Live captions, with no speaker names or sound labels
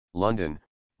London,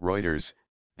 Reuters.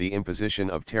 The imposition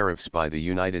of tariffs by the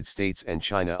United States and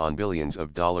China on billions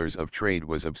of dollars of trade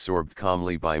was absorbed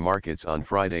calmly by markets on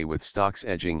Friday, with stocks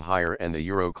edging higher and the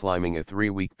euro climbing a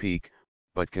three-week peak,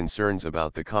 but concerns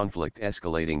about the conflict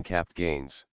escalating capped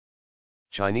gains.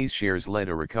 Chinese shares led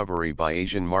a recovery by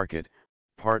Asian market,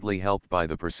 partly helped by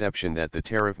the perception that the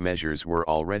tariff measures were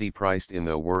already priced in,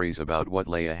 though worries about what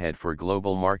lay ahead for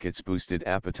global markets boosted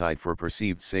appetite for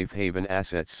perceived safe haven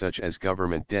assets such as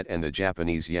government debt and the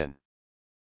Japanese yen.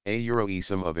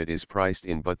 Some of it is priced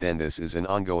in, but then this is an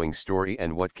ongoing story,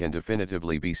 and what can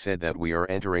definitively be said that we are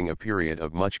entering a period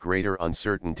of much greater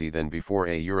uncertainty than before,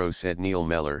 said Neil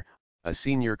Mellor, a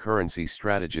senior currency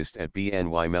strategist at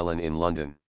BNY Mellon in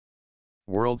London.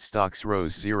 World stocks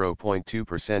rose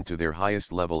 0.2% to their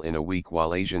highest level in a week,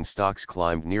 while Asian stocks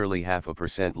climbed nearly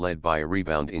 0.5%, led by a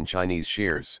rebound in Chinese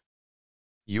shares.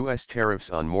 U.S. tariffs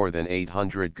on more than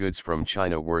 800 goods from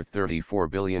China worth $34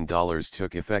 billion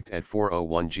took effect at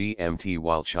 4:01 GMT,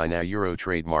 while China-Euro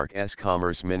Trademark's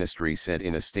Commerce Ministry said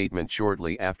in a statement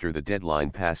shortly after the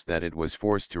deadline passed that it was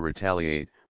forced to retaliate,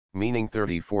 meaning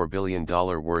 $34 billion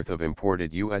worth of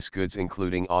imported U.S. goods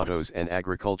including autos and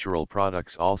agricultural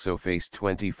products also faced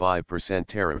 25%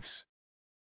 tariffs.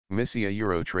 MISIA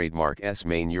Euro Trademark's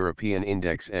main European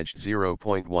index edged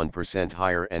 0.1%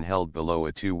 higher and held below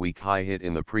a two-week high hit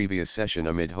in the previous session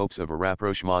amid hopes of a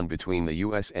rapprochement between the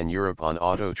US and Europe on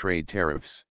auto trade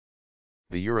tariffs.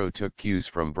 The euro took cues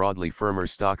from broadly firmer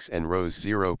stocks and rose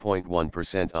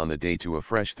 0.1% on the day to a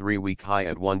fresh three-week high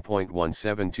at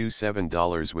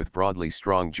 $1.1727, with broadly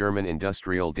strong German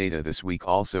industrial data this week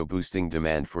also boosting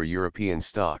demand for European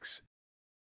stocks.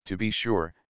 To be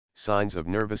sure, signs of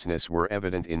nervousness were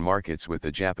evident in markets, with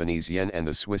the Japanese yen and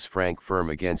the Swiss franc firm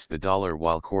against the dollar,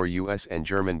 while core US and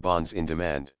German bonds in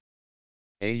demand.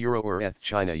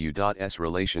 Euro-China U.S.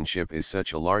 relationship is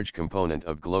such a large component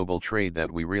of global trade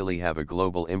that we really have a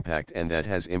global impact, and that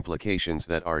has implications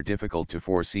that are difficult to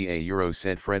foresee,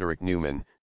 said Frederick Newman,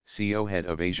 CO head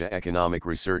of Asia Economic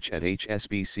Research at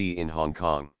HSBC in Hong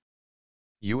Kong.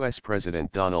 U.S.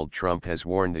 President Donald Trump has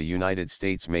warned the United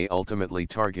States may ultimately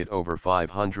target over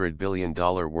 $500 billion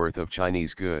worth of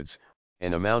Chinese goods,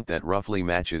 an amount that roughly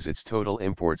matches its total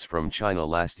imports from China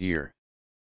last year.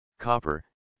 Copper,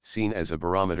 seen as a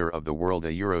barometer of the world,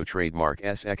 Euro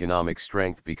Trademark's economic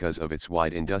strength because of its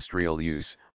wide industrial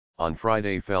use, on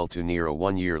Friday fell to near a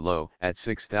one-year low at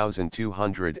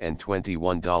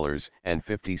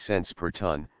 $6,221.50 per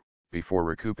ton, before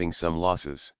recouping some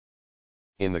losses.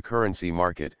 In the currency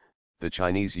market, the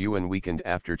Chinese yuan weakened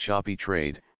after choppy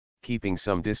trade, keeping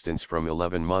some distance from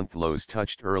 11-month lows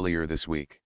touched earlier this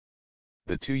week.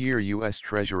 The two-year U.S.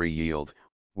 Treasury yield,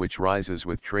 which rises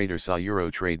with traders' Euro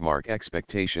trademark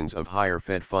expectations of higher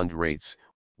Fed fund rates,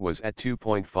 was at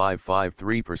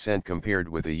 2.553% compared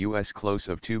with a U.S. close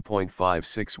of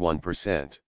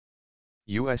 2.561%.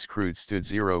 U.S. crude stood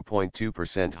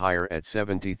 0.2% higher at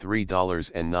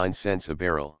 $73.09 a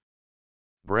barrel.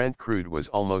 Brent crude was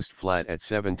almost flat at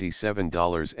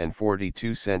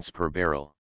 $77.42 per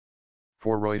barrel.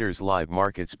 For Reuters Live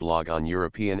Markets blog on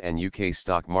European and UK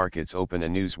stock markets, open a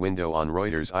news window on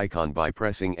Reuters icon by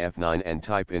pressing F9 and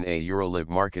type in Eurolib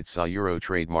Markets Euro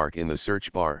trademark in the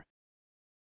search bar.